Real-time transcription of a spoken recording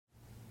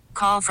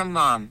call from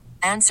mom.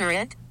 Answer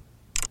it.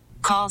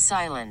 Call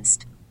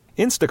silenced.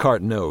 Instacart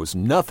knows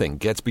nothing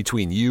gets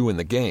between you and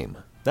the game.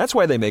 That's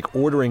why they make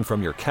ordering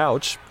from your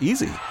couch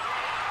easy.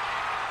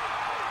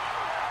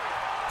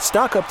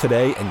 Stock up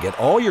today and get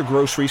all your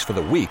groceries for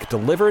the week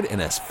delivered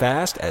in as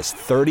fast as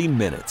 30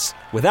 minutes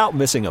without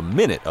missing a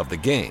minute of the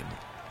game.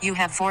 You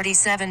have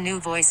 47 new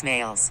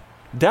voicemails.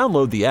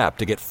 Download the app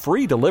to get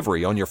free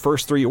delivery on your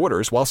first 3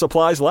 orders while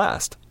supplies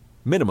last.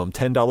 Minimum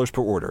 $10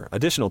 per order.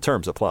 Additional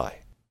terms apply.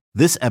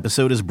 This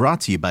episode is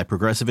brought to you by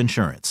Progressive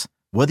Insurance.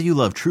 Whether you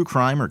love true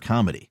crime or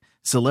comedy,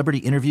 celebrity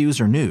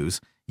interviews or news,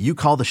 you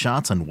call the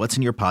shots on what's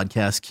in your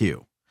podcast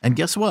queue. And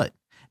guess what?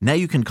 Now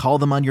you can call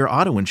them on your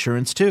auto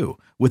insurance too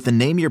with the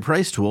Name Your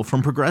Price tool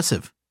from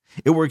Progressive.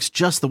 It works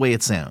just the way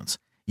it sounds.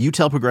 You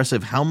tell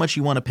Progressive how much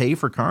you want to pay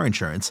for car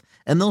insurance,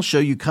 and they'll show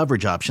you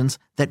coverage options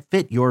that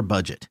fit your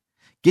budget.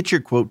 Get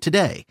your quote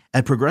today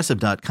at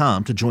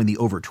Progressive.com to join the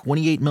over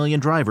 28 million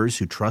drivers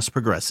who trust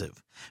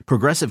Progressive.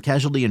 Progressive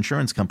Casualty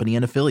Insurance Company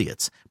and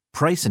Affiliates.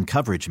 Price and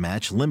coverage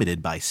match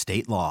limited by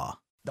state law.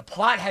 The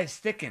plot has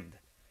thickened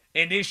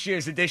in this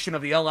year's edition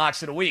of the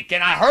Unlocks of the Week.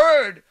 And I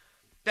heard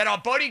that our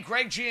buddy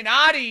Greg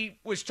Giannotti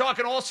was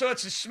talking all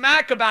sorts of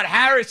smack about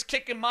Harris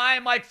kicking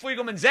Mike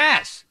Fliegelman's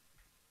ass.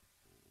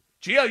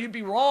 Gio, you'd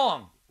be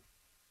wrong.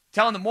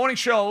 Telling the morning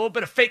show a little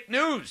bit of fake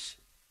news.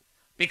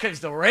 Because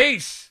the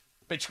race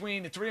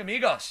between the three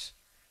amigos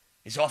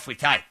is awfully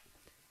tight.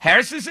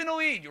 Harris is in the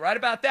lead. You're right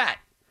about that.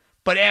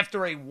 But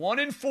after a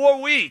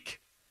 1-4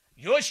 week,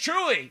 yours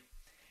truly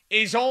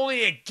is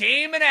only a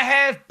game and a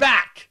half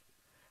back.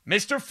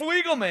 Mr.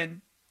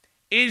 Fliegelman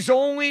is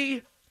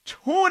only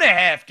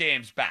 2.5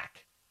 games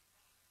back.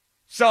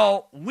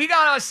 So we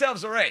got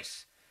ourselves a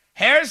race.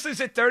 Harris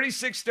is at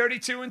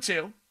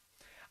 36-32-2.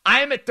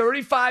 I am at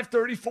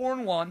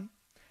 35-34-1.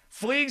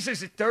 Fleegs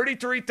is at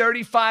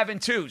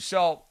 33-35-2.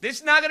 So this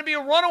is not going to be a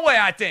runaway,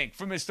 I think,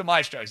 for Mr.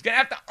 Maestro. He's going to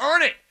have to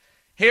earn it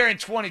here in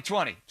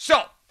 2020.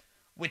 So,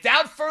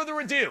 without further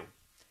ado,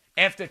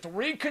 after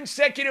 3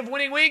 consecutive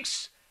winning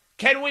weeks,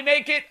 can we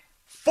make it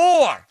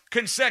 4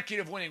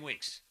 consecutive winning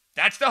weeks?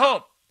 That's the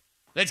hope.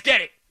 Let's get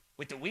it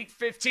with the Week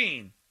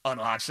 15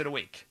 Unlocks of the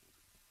Week.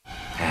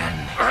 And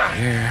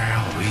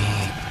here we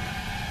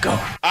go.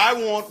 I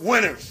want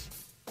winners.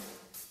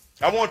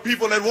 I want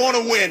people that want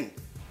to win.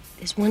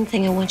 There's one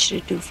thing I want you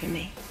to do for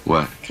me.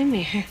 What? Come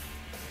here.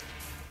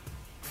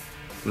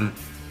 What?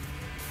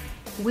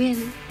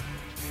 Win.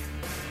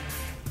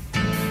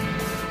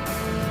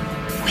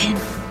 Win.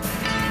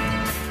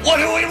 What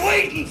are we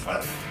waiting for?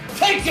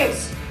 Take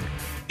this!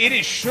 It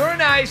is sure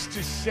nice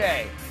to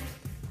say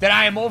that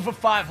I am over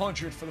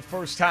 500 for the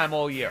first time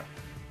all year.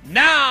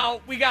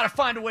 Now, we got to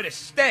find a way to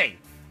stay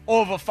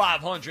over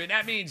 500.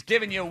 That means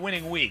giving you a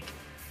winning week.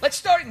 Let's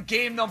start in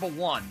game number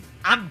 1.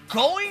 I'm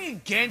going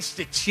against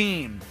a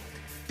team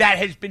that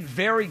has been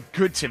very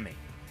good to me.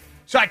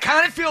 So I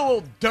kind of feel a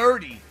little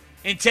dirty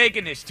in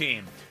taking this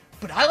team.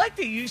 But I like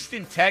the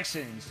Houston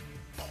Texans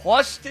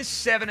plus the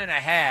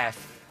 7.5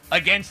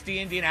 against the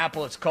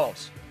Indianapolis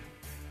Colts.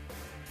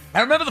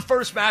 I remember the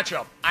first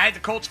matchup. I had the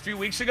Colts a few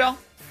weeks ago.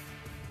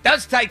 That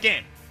was a tight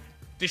game.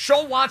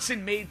 Deshaun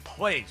Watson made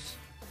plays.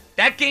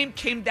 That game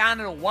came down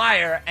to the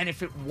wire, and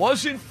if it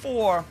wasn't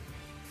for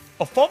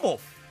a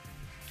fumble,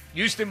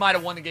 Houston might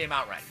have won the game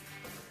outright.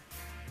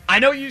 I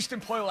know Houston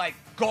played like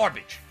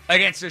garbage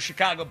against the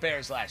Chicago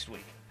Bears last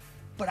week,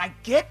 but I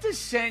get the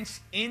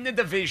sense in the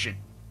division,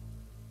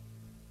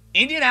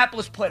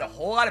 Indianapolis played a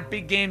whole lot of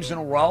big games in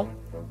a row.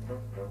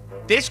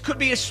 This could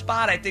be a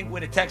spot, I think,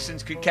 where the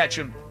Texans could catch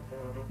them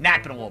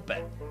napping a little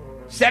bit.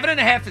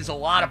 7.5 is a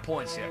lot of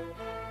points here.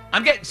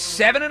 I'm getting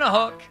 7 and a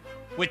hook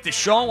with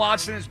Deshaun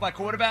Watson as my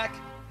quarterback.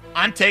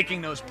 I'm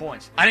taking those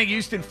points. I think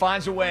Houston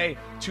finds a way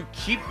to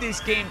keep this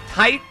game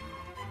tight.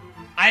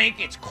 I think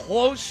it's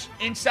close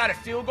inside a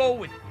field goal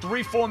with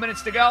 3-4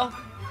 minutes to go.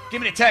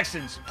 Give me the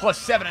Texans plus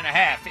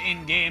 7.5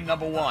 in game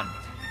number 1.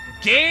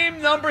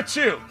 Game number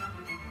 2.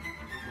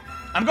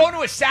 I'm going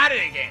to a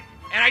Saturday game,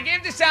 and I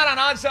gave this out on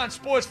Odds On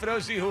Sports for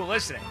those of you who are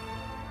listening.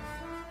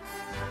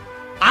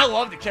 I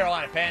love the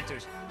Carolina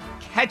Panthers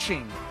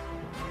catching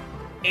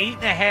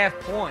 8.5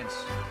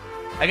 points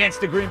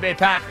against the Green Bay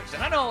Packers.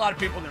 And I know a lot of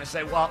people are going to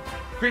say, well,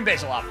 Green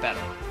Bay's a lot better.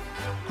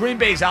 Green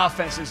Bay's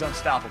offense is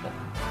unstoppable.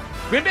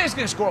 Green Bay's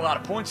going to score a lot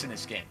of points in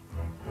this game.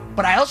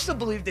 But I also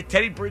believe that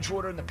Teddy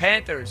Bridgewater and the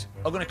Panthers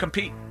are going to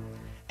compete.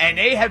 And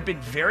they have been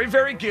very,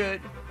 very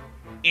good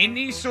in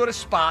these sort of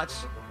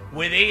spots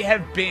where they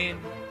have been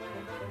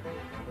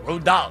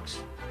road dogs.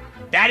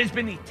 That has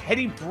been the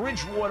Teddy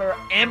Bridgewater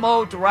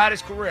MO throughout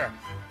his career.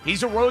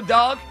 He's a road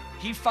dog.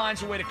 He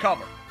finds a way to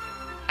cover.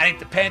 I think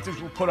the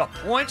Panthers will put up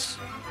points.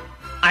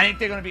 I think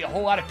they're going to be a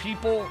whole lot of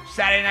people.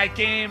 Saturday night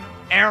game,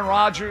 Aaron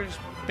Rodgers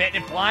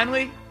betting it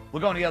blindly. We're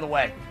going the other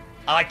way.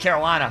 I like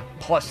Carolina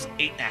plus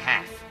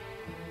 8.5.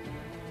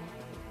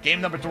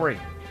 Game number 3.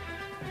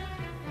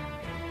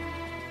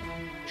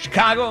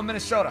 Chicago and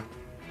Minnesota.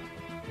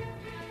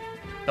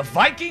 The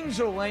Vikings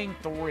are laying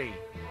 3.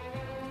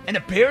 And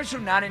the Bears are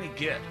not any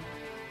good.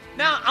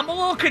 Now, I'm a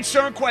little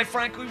concerned, quite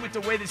frankly, with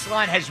the way this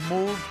line has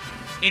moved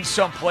in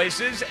some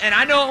places. And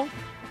I know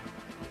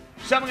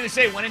some are going to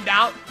say, when in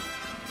doubt,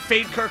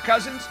 fade Kirk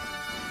Cousins.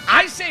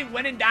 I say,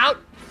 when in doubt,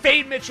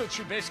 fade Mitchell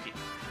Trubisky.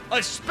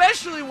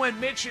 Especially when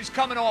Mitch is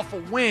coming off a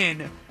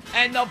win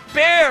and the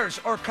Bears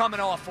are coming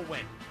off a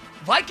win.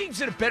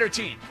 Vikings are a better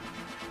team.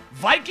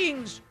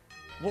 Vikings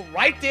were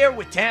right there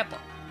with Tampa.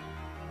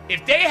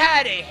 If they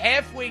had a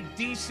halfway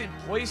decent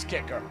place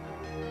kicker,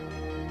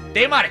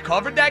 they might have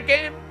covered that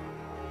game.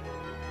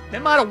 They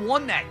might have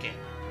won that game.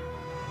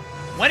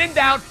 When in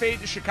doubt, fade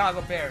the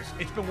Chicago Bears.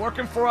 It's been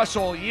working for us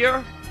all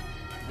year.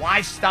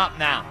 Why stop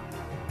now?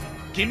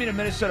 Give me the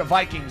Minnesota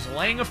Vikings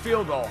laying a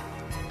field goal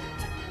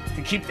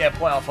to keep their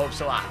playoff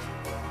hopes alive.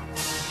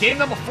 Game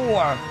number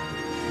 4,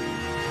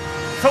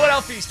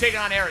 Philadelphia's taking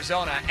on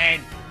Arizona,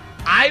 and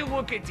I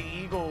look at the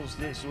Eagles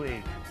this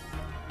week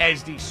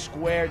as the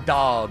square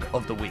dog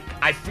of the week.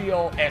 I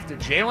feel after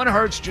Jalen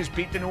Hurts just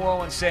beat the New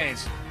Orleans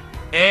Saints,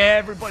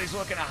 everybody's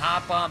looking to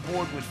hop on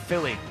board with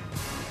Philly.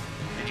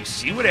 Did you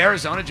see what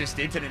Arizona just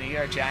did to the New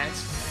York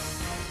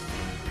Giants?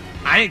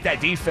 I think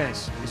that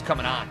defense is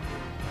coming on.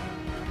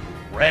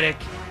 Reddick,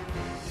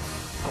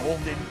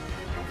 Golden,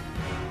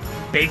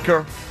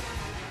 Baker.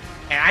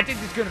 And I think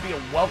it's going to be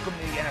a welcome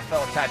to the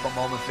NFL type of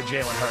moment for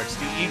Jalen Hurts.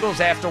 The Eagles,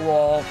 after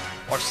all,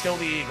 are still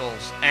the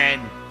Eagles.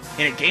 And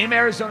in a game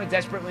Arizona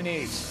desperately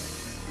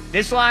needs,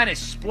 this line is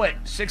split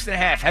 6.5.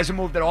 Hasn't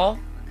moved at all.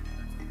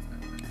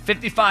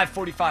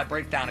 55-45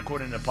 breakdown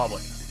according to the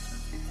public.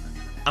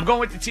 I'm going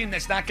with the team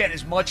that's not getting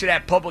as much of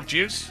that public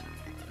juice.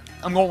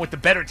 I'm going with the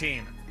better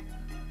team.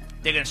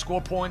 They're going to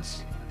score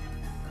points.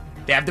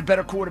 They have the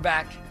better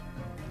quarterback.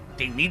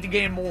 They need to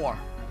gain more.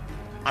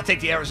 I'll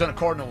take the Arizona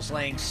Cardinals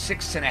laying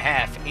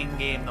 6.5 in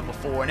game number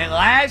 4. And then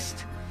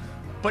last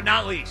but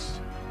not least,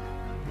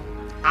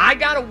 I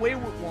got away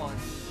with one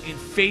in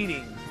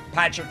fading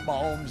Patrick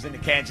Mahomes and the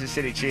Kansas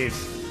City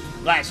Chiefs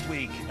last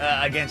week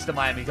against the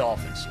Miami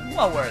Dolphins.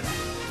 Well worth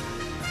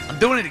it. I'm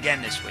doing it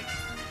again this week.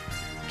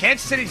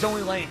 Kansas City's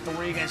only laying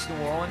 3 against New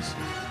Orleans.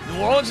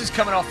 New Orleans is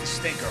coming off the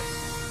stinker.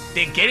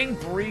 They're getting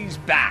Breeze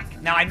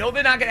back. Now, I know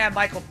they're not going to have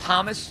Michael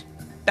Thomas.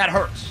 That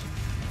hurts.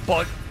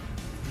 But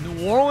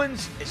New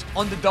Orleans is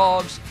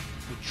underdogs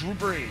with Drew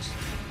Brees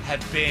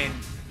have been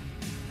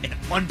an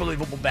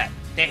unbelievable bet.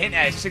 They're hitting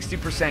at a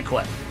 60%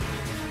 clip.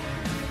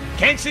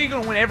 Kansas City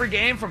going to win every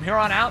game from here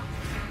on out?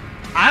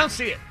 I don't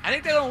see it. I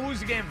think they're going to lose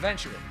the game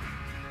eventually.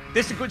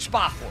 This is a good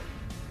spot for them.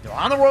 They're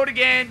on the road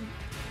again.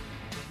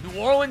 New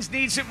Orleans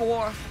needs it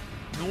more.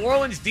 New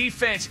Orleans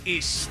defense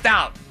is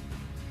stout.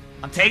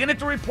 I'm taking the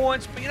 3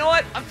 points, but you know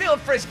what? I'm feeling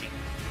frisky.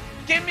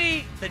 Give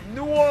me the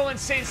New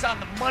Orleans Saints on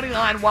the money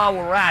line while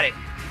we're at it.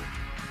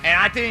 And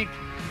I think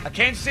a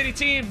Kansas City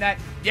team that,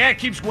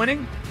 keeps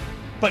winning,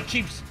 but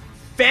keeps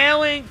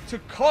failing to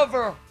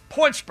cover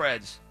point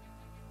spreads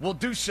will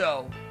do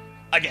so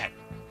again.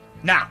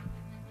 Now,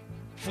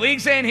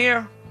 Fleegs ain't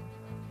here.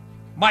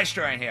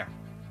 Maestro ain't here.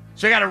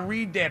 So I got to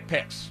read their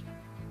picks.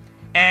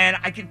 And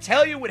I can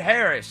tell you with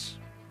Harris,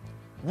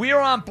 we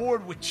are on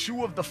board with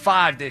 2 of the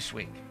 5 this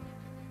week.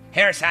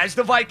 Harris has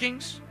the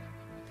Vikings.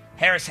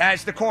 Harris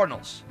has the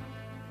Cardinals.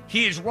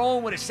 He is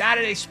rolling with a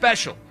Saturday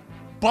special.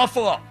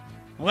 Buffalo,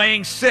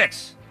 laying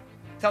 6.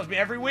 Tells me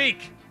every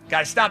week, got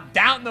to stop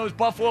doubting those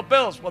Buffalo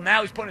Bills. Well,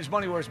 now he's putting his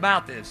money where his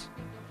mouth is.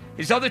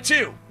 His other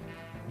 2,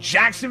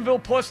 Jacksonville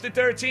plus the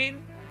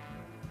 13.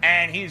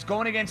 And he's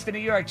going against the New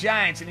York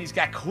Giants, and he's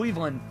got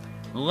Cleveland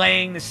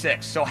laying the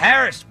 6. So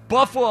Harris,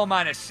 Buffalo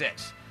minus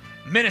 6.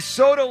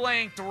 Minnesota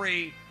laying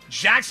 3.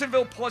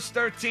 Jacksonville plus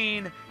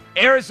 13.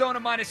 Arizona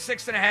minus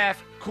 6.5.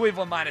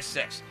 Cleveland minus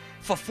 6.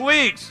 For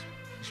Fleegs,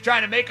 he's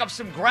trying to make up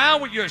some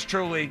ground with yours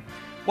truly.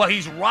 Well,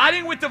 he's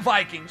riding with the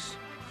Vikings.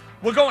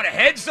 We're going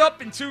heads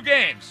up in 2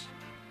 games.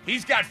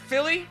 He's got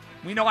Philly.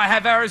 We know I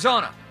have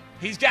Arizona.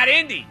 He's got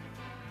Indy.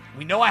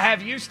 We know I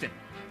have Houston.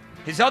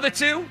 His other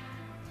 2,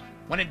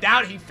 when in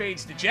doubt, he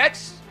fades the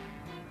Jets.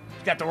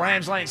 He's got the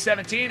Rams laying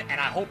 17,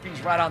 and I hope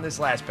he's right on this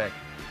last pick.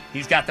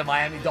 He's got the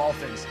Miami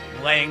Dolphins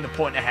laying the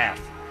 1.5.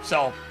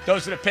 So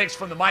those are the picks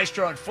from the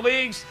Maestro and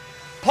Fleegs.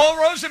 Paul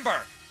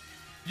Rosenberg,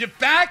 you're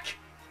back,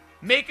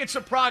 making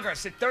some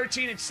progress at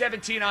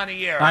 13-17 on the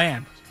year. I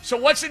am. So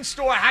what's in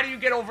store? How do you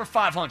get over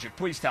 500?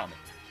 Please tell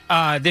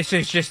me. This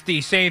is just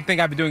the same thing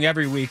I've been doing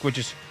every week, which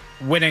is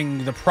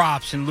winning the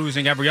props and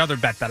losing every other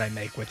bet that I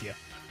make with you.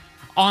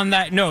 On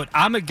that note,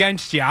 I'm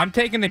against you. I'm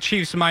taking the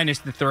Chiefs minus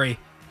the 3.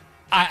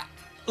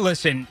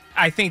 Listen,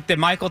 I think the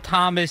Michael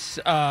Thomas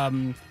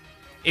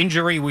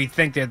injury, we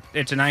think that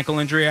it's an ankle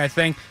injury, I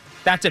think.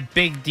 That's a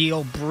big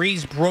deal.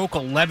 Breeze broke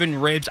 11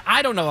 ribs.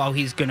 I don't know how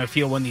he's going to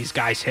feel when these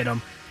guys hit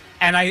him.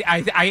 And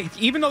I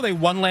even though they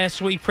won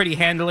last week pretty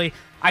handily,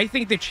 I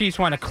think the Chiefs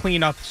want to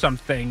clean up some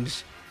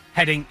things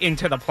heading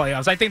into the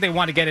playoffs. I think they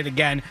want to get it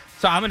again.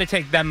 So I'm going to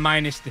take them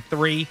minus the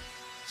 3.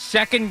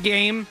 Second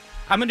game,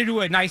 I'm going to do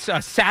a nice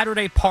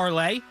Saturday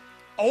parlay.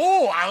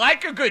 Oh, I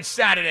like a good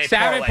Saturday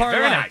parlay.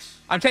 Very nice.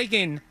 I'm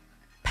taking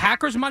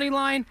Packers money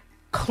line,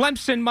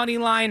 Clemson money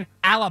line,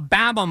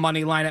 Alabama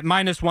money line at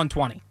minus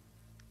 120.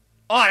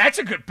 Oh, that's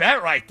a good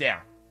bet right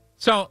there.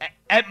 So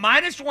At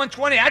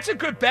 -120, that's a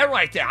good bet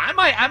right there.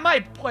 I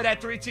might play that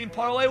 3-team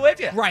parlay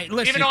with you. Right,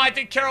 listen. Even though I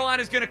think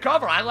Carolina's going to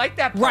cover. I like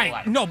that parlay.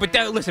 Right. No, but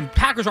listen,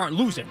 Packers aren't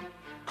losing.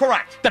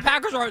 Correct. The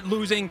Packers aren't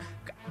losing.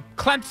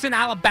 Clemson,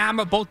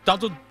 Alabama, both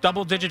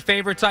double-digit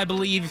favorites, I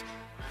believe.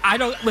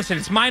 Listen,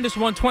 it's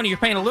 -120. You're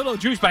paying a little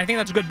juice, but I think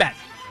that's a good bet.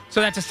 So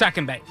that's a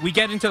second bet. We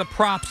get into the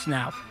props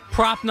now.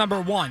 Prop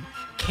number 1,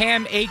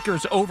 Cam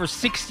Akers over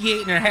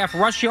 68.5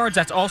 rush yards.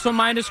 That's also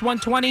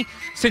 -120.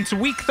 Since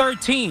week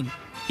 13,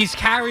 he's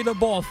carried the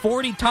ball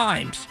 40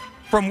 times.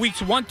 From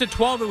weeks 1 to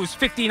 12, it was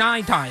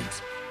 59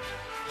 times.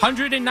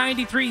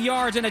 193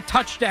 yards and a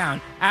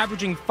touchdown,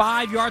 averaging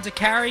 5 yards a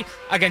carry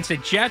against the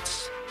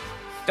Jets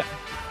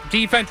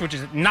defense, which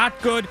is not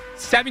good.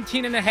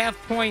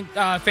 17.5-point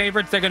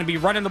favorites. They're going to be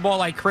running the ball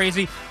like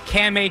crazy.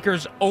 Cam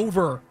Akers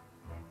over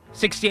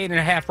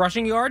 68.5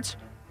 rushing yards.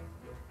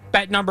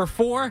 Bet number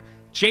 4,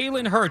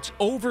 Jalen Hurts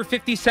over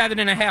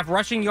 57.5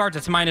 rushing yards.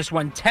 That's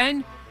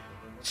 -110.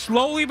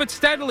 Slowly but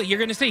steadily, you're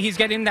going to see he's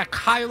getting that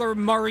Kyler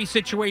Murray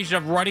situation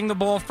of running the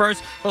ball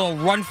first, a little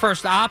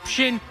run-first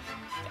option.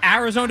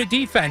 Arizona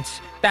defense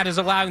that is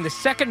allowing the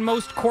second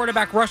most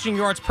quarterback rushing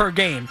yards per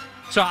game.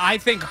 So I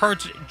think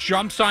Hurts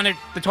jumps on it,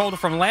 the total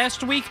from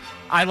last week.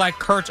 I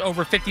like Hurts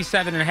over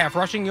 57.5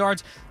 rushing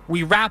yards.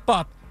 We wrap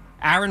up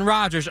Aaron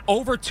Rodgers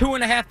over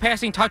 2.5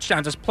 passing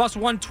touchdowns. It's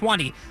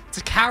 +120. It's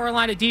a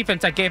Carolina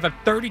defense that gave up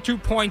 32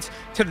 points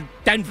to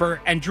Denver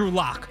and Drew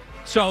Lock.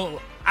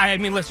 So, I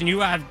mean, listen,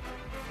 you have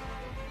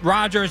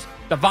Rodgers,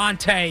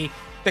 Devontae.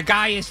 The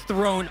guy has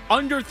thrown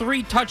under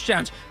 3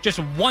 touchdowns just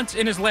once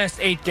in his last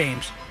 8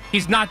 games.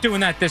 He's not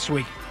doing that this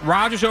week.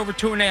 Rodgers over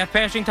 2.5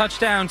 passing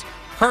touchdowns.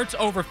 Hurts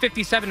over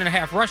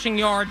 57.5 rushing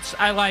yards.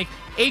 I like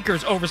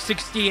Akers over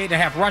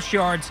 68.5 rush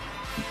yards.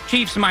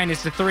 Chiefs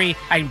 -3.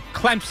 And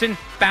Clemson,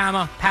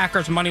 Bama,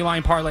 Packers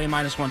moneyline parlay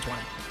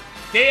 -120.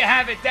 There you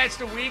have it. That's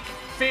the Week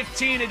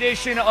 15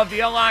 edition of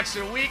the Unlocks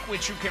of the Week,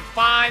 which you can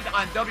find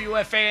on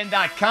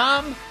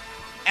WFAN.com.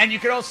 And you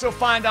can also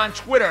find on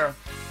Twitter,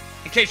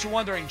 in case you're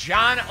wondering,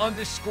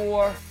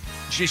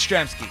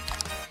 John_Jastremski.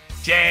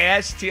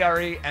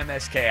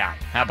 JASTREMSKI.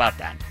 How about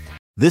that?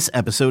 This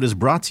episode is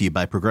brought to you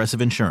by Progressive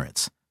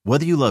Insurance.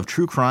 Whether you love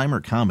true crime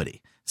or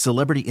comedy,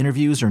 celebrity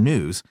interviews or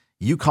news,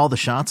 you call the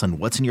shots on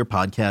what's in your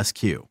podcast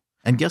queue.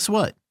 And guess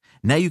what?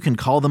 Now you can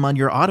call them on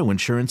your auto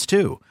insurance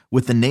too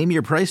with the Name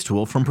Your Price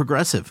tool from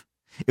Progressive.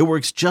 It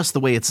works just the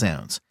way it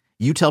sounds.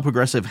 You tell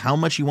Progressive how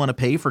much you want to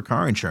pay for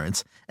car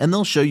insurance, and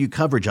they'll show you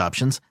coverage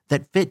options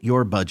that fit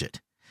your budget.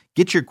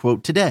 Get your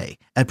quote today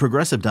at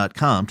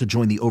Progressive.com to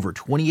join the over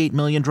 28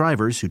 million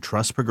drivers who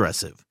trust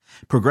Progressive.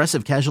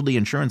 Progressive Casualty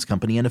Insurance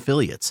Company and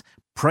Affiliates.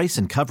 Price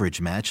and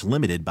coverage match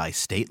limited by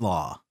state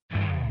law.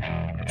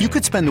 You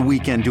could spend the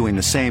weekend doing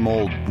the same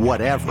old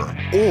whatever,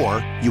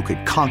 or you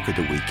could conquer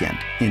the weekend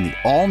in the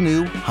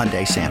all-new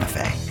Hyundai Santa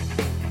Fe.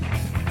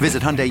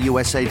 Visit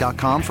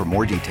HyundaiUSA.com for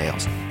more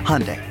details.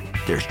 Hyundai,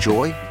 there's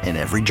joy in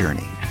every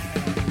journey.